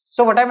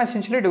 So what I'm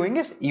essentially doing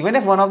is, even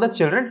if one of the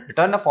children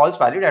return a false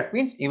value, that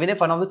means even if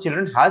one of the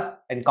children has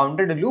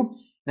encountered a loop,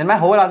 then my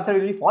whole answer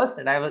will be false,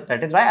 and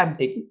that is why I'm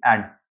taking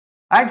and.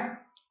 And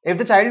if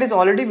the child is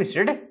already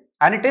visited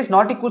and it is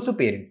not equal to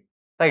parent,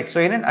 right? So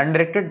in an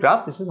undirected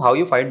graph, this is how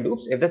you find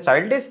loops. If the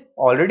child is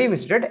already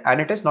visited and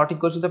it is not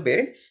equal to the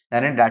parent,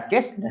 then in that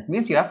case, that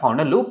means you have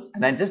found a loop,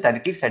 and then just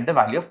directly set the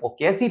value of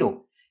OK as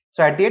 0.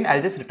 So at the end,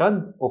 I'll just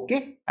return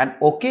OK, and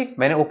OK,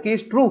 when OK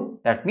is true,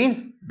 that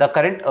means the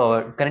current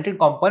connected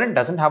component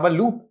doesn't have a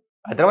loop.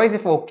 Otherwise,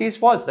 if OK is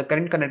false, the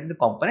current connected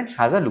component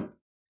has a loop,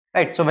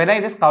 right? So when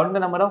I just count the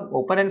number of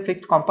open and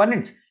fixed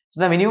components,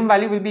 so the minimum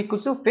value will be equal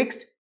to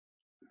fixed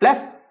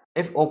plus,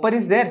 if open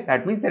is there,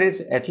 that means there is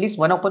at least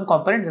one open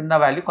component, then the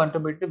value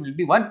contributed will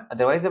be 1,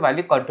 otherwise the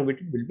value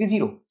contributed will be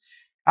 0.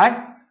 And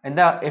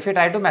if I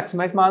try to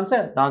maximize my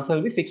answer, the answer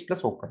will be fixed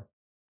plus open.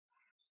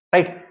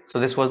 Right. So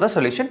this was the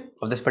solution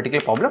of this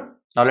particular problem.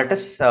 Now let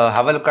us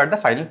have a look at the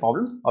final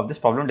problem of this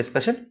problem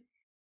discussion.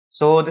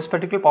 So this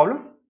particular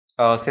problem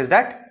says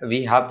that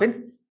we have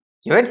been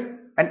given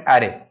an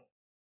array.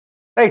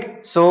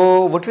 Right.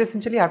 So what we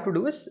essentially have to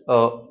do is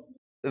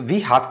we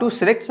have to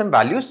select some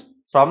values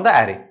from the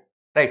array.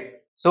 Right.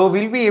 So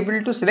we'll be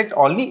able to select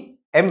only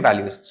m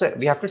values. So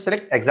we have to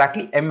select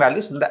exactly m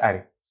values from the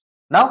array.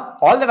 Now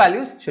all the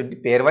values should be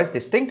pairwise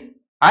distinct,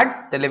 and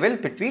the level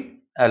between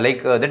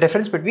the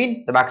difference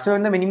between the maximum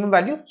and the minimum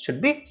value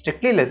should be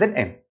strictly less than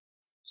m.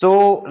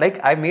 So like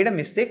I made a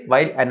mistake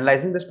while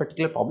analyzing this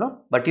particular problem,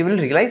 but you will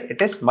realize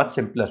it is much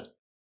simpler.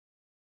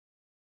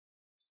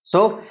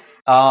 So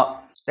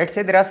let's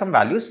say there are some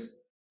values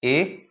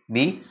a,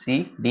 b,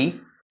 c,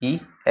 d, e,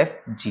 f,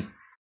 g,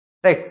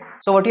 right?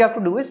 So what you have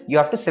to do is you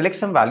have to select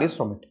some values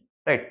from it,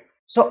 right?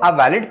 So a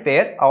valid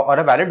pair or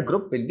a valid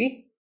group will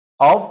be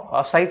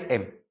of size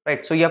m,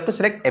 right? So you have to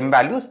select m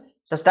values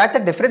such that the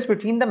difference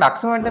between the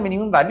maximum and the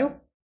minimum value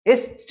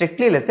is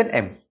strictly less than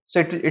m. So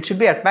it should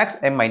be at max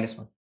m minus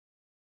 1,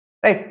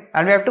 right?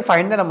 And we have to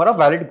find the number of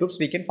valid groups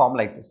we can form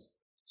like this.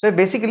 So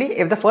basically,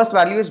 if the first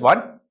value is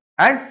 1,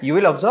 and you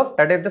will observe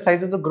that if the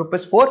size of the group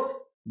is 4,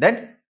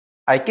 then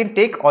I can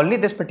take only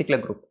this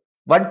particular group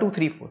 1, 2,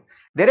 3, 4.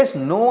 There is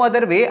no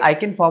other way I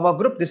can form a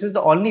group. This is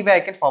the only way I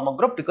can form a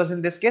group, because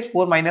in this case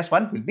 4 minus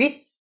 1 will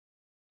be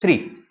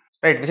 3,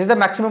 right? Which is the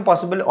maximum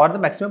possible or the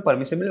maximum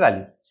permissible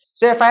value.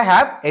 So if I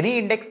have any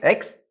index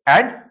x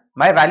and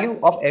my value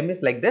of m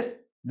is like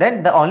this,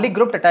 then the only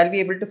group that I'll be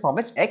able to form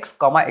is x,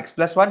 comma x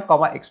plus 1,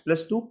 comma x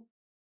plus 2,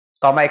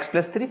 comma x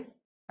plus 3,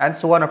 and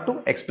so on up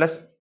to x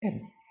plus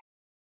n,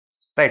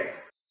 right?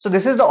 So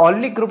this is the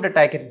only group that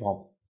I can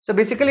form. So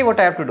basically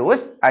what I have to do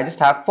is, I just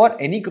have for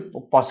any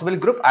possible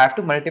group, I have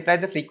to multiply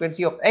the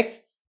frequency of x,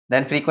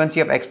 then frequency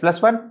of x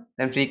plus 1,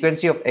 then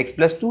frequency of x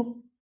plus 2,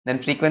 then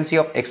frequency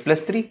of x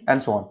plus 3,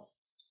 and so on,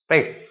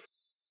 right?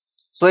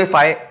 So if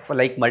I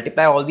like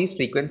multiply all these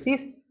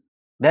frequencies,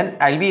 then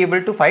I'll be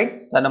able to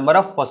find the number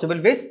of possible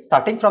ways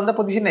starting from the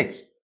position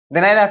x.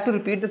 Then I'll have to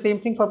repeat the same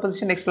thing for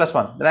position x plus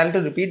 1. Then I'll have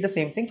to repeat the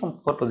same thing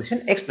for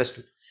position x plus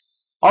 2.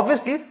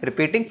 Obviously,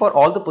 repeating for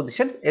all the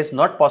position is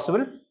not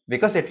possible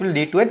because it will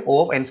lead to an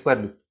O of n square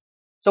loop.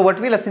 So what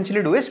we'll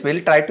essentially do is,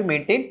 we'll try to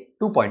maintain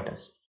 2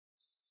 pointers.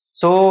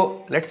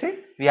 So let's say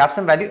we have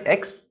some value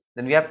x,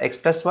 then we have x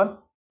plus 1,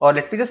 or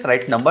let me just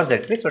write numbers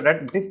that way so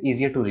that it is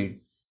easier to read.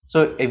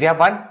 So if we have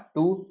 1,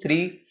 2,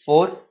 3,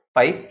 4,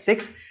 5,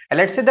 6, and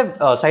let's say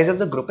the size of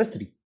the group is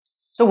 3.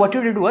 So what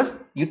you did was,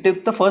 you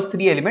took the first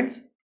 3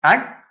 elements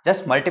and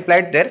just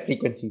multiplied their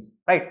frequencies,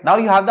 right? Now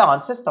you have the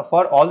answers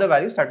for all the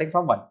values starting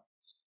from 1,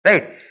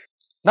 right?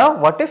 Now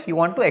what if you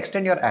want to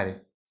extend your array?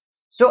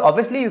 So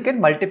obviously you can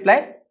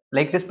multiply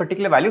like this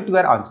particular value to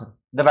your answer,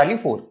 the value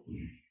 4.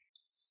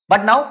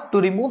 But now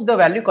to remove the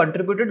value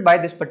contributed by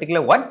this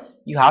particular one,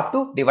 you have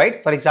to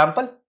divide. For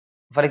example,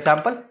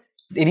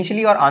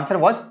 initially your answer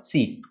was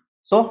C.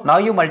 So now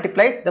you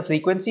multiplied the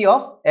frequency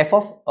of f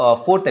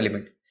of fourth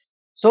element.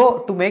 So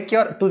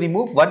to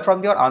remove 1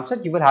 from your answer,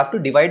 you will have to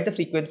divide the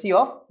frequency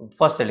of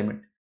first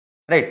element,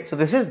 right? So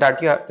this is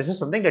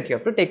something that you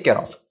have to take care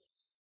of.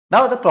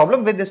 Now the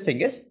problem with this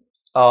thing is,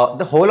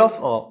 the whole of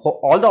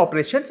all the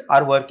operations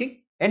are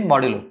working in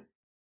modulo,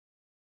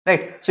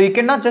 right? So you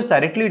cannot just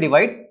directly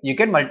divide. You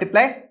can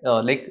multiply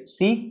like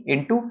C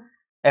into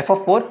f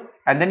of 4,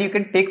 and then you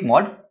can take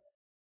mod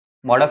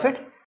of it,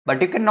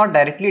 but you cannot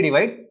directly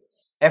divide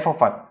f of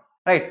 1,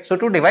 right? So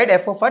to divide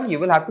f of 1, you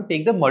will have to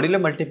take the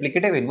modular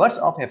multiplicative inverse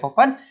of f of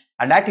 1,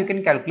 and that you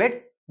can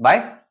calculate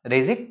by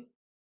raising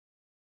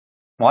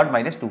mod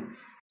minus 2.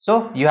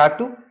 So you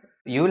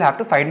will have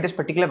to find this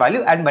particular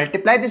value and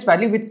multiply this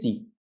value with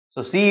C.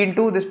 So C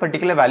into this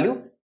particular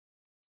value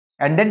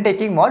and then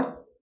taking mod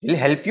will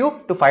help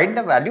you to find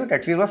the value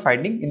that we were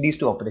finding in these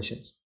two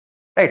operations,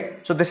 right?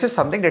 So this is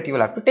something that you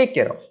will have to take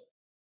care of.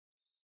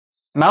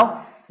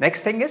 Now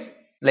next thing is,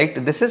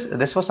 like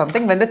this was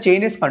something when the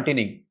chain is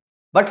continuing,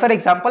 but for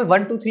example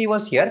 1, 2, 3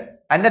 was here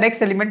and the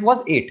next element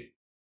was 8.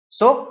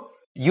 So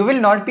you will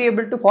not be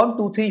able to form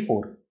 2, 3,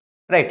 4,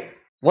 right?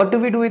 What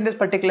do we do in this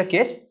particular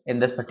case? In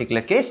this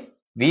particular case,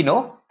 we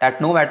know that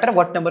no matter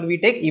what number we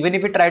take, even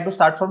if we try to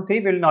start from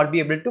 3, we will not be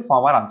able to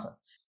form our answer.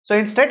 So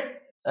instead,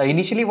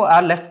 initially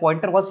our left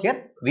pointer was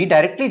here, we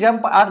directly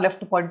jump our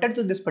left pointer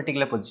to this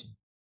particular position,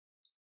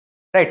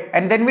 right?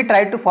 And then we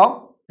try to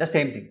form the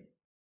same thing,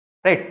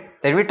 right?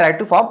 Then we try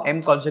to form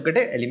m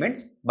consecutive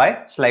elements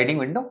by sliding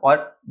window,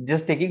 or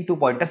just taking 2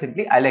 pointers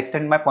simply. I'll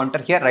extend my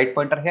pointer here, right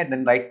pointer here,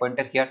 then right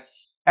pointer here,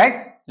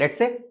 and let's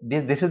say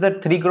this is the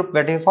 3 group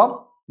that I form.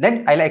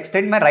 Then I'll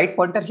extend my right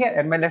pointer here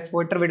and my left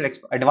pointer will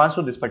advance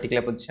to this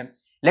particular position.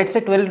 Let's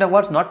say 12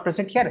 was not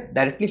present here,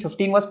 directly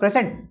 15 was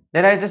present.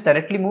 Then I'll just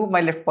directly move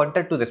my left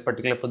pointer to this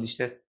particular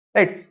position,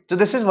 right? So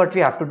this is what we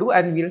have to do,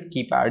 and we'll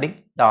keep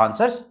adding the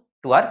answers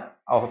to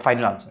our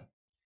final answer,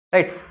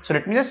 right? So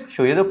let me just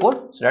show you the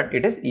code so that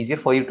it is easier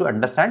for you to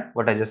understand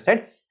what I just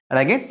said. And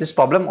again, this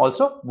problem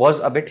also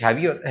was a bit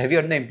heavy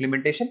on the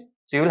implementation,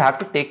 so you will have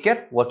to take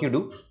care what you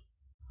do,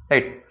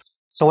 right?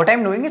 So what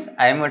I'm doing is,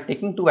 I am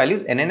taking 2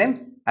 values n and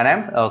m, and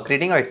I'm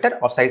creating a vector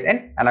of size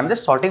n, and I'm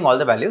just sorting all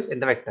the values in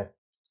the vector.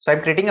 So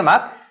I'm creating a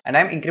map and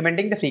I'm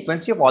incrementing the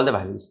frequency of all the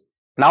values.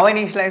 Now I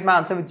initialize my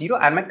answer with 0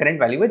 and my current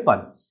value with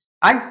 1,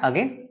 and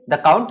again the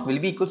count will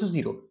be equal to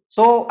 0.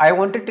 So I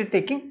wanted to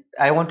take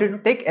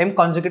m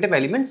consecutive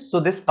elements. So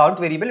this count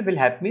variable will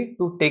help me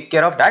to take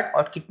care of that,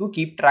 or to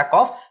keep track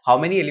of how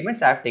many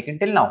elements I have taken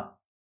till now.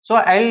 So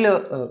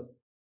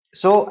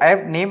I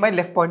have named my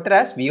left pointer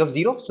as v of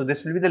 0. So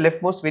this will be the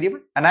leftmost variable,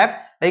 and I have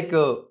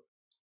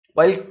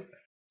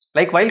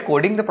while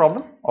coding the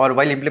problem or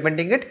while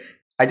implementing it,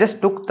 I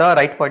just took the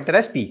right pointer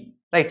as p,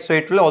 right? So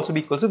it will also be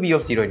equal to v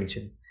of 0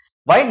 initially.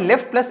 While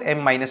left plus m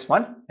minus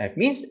 1, that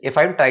means if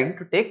I am trying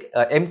to take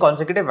m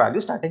consecutive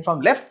values starting from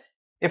left,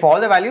 if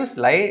all the values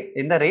lie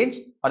in the range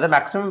or the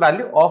maximum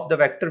value of the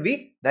vector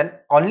v, then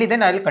only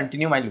then I will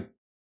continue my loop,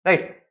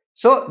 right?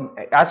 So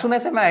as soon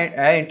as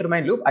I enter my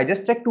loop, I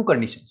just check 2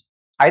 conditions.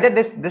 Either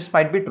this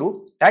might be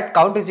true, that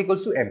count is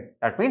equals to m,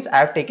 that means I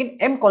have taken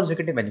m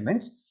consecutive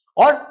elements,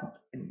 or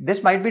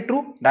this might be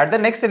true that the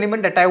next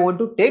element that I want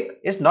to take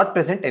is not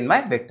present in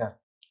my vector.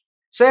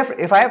 So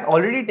if I have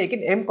already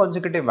taken m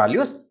consecutive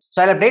values,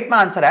 so I'll update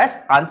my answer as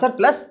answer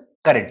plus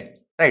current,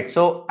 right?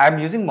 So I'm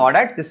using mod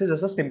add. This is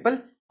just a simple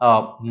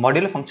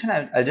modular function.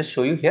 I'll just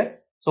show you here.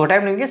 So what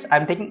I'm doing is,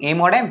 I'm taking a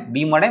mod m,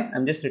 b mod m,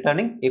 I'm just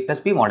returning a plus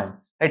b mod m,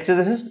 right? So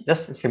this is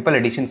just simple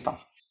addition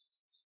stuff.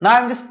 Now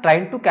I'm just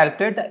trying to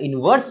calculate the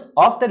inverse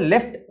of the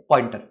left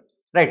pointer,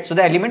 right? So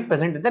the element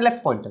present in the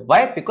left pointer.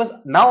 Why? Because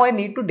now I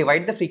need to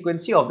divide the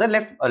frequency of the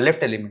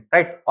left element,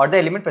 right? Or the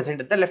element present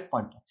at the left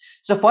pointer.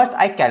 So first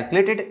I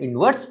calculated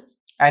inverse,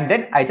 and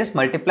then I just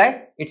multiply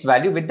its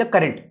value with the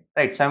current.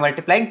 right? So I'm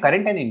multiplying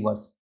current and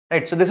inverse,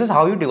 right? So this is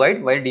how you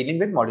divide while dealing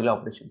with modular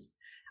operations.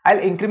 I'll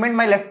increment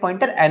my left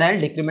pointer and I'll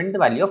decrement the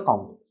value of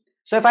count.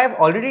 So if I have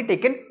already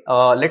taken,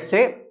 let's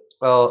say,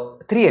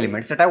 3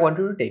 elements that I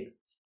wanted to take.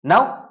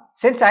 Now,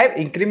 since I have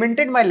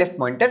incremented my left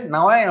pointer,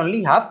 now I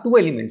only have 2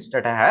 elements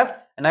that I have,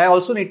 and I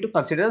also need to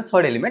consider the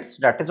third element. So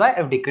that is why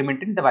I've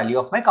decremented the value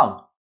of my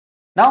count.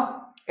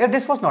 Now, if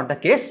this was not the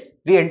case,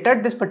 we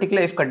entered this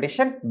particular if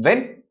condition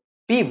when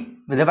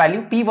the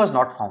value p was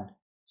not found.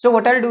 So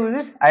what I'll do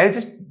is I'll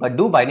just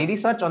do binary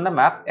search on the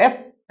map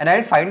f and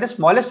I'll find the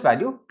smallest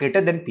value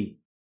greater than p.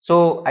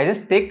 So I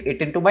just take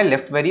it into my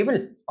left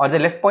variable or the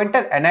left pointer,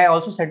 and I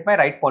also set my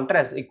right pointer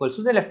as equals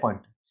to the left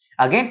pointer.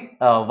 Again,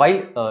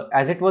 while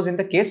as it was in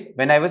the case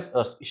when I was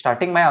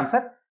starting my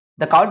answer,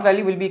 the count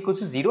value will be equal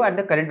to 0 and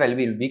the current value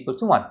will be equal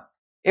to 1.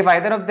 If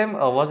either of them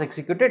was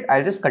executed,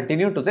 I'll just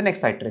continue to the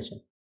next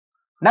iteration.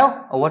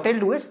 Now, what I'll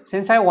do is,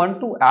 since I want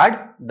to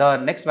add the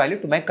next value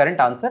to my current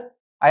answer,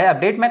 I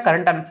update my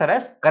current answer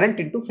as current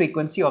into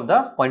frequency of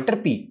the pointer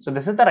p. So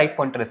this is the right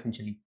pointer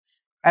essentially.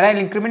 And I'll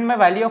increment my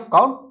value of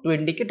count to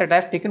indicate that I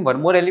have taken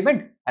one more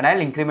element, and I'll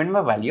increment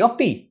my value of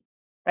p.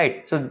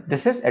 Right. So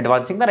this is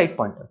advancing the right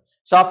pointer.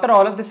 So after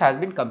all of this has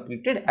been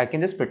completed, I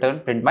can just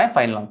print my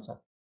final answer.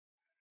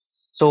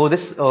 So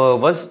this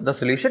was the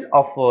solution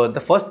of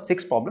the first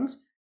 6 problems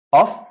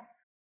of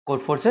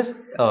Codeforces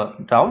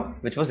round,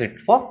 which was it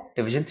for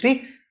division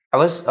 3.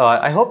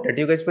 I hope that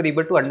you guys were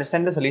able to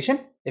understand the solution.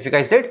 If you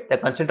guys did, then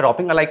consider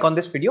dropping a like on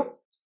this video,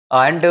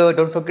 and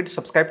don't forget to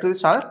subscribe to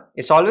this channel.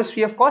 It's always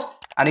free of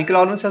cost, and you can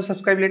always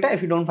subscribe later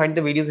if you don't find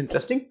the videos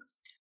interesting.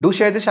 Do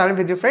share this channel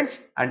with your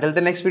friends. Until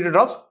the next video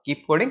drops,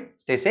 keep coding,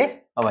 stay safe,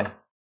 bye bye.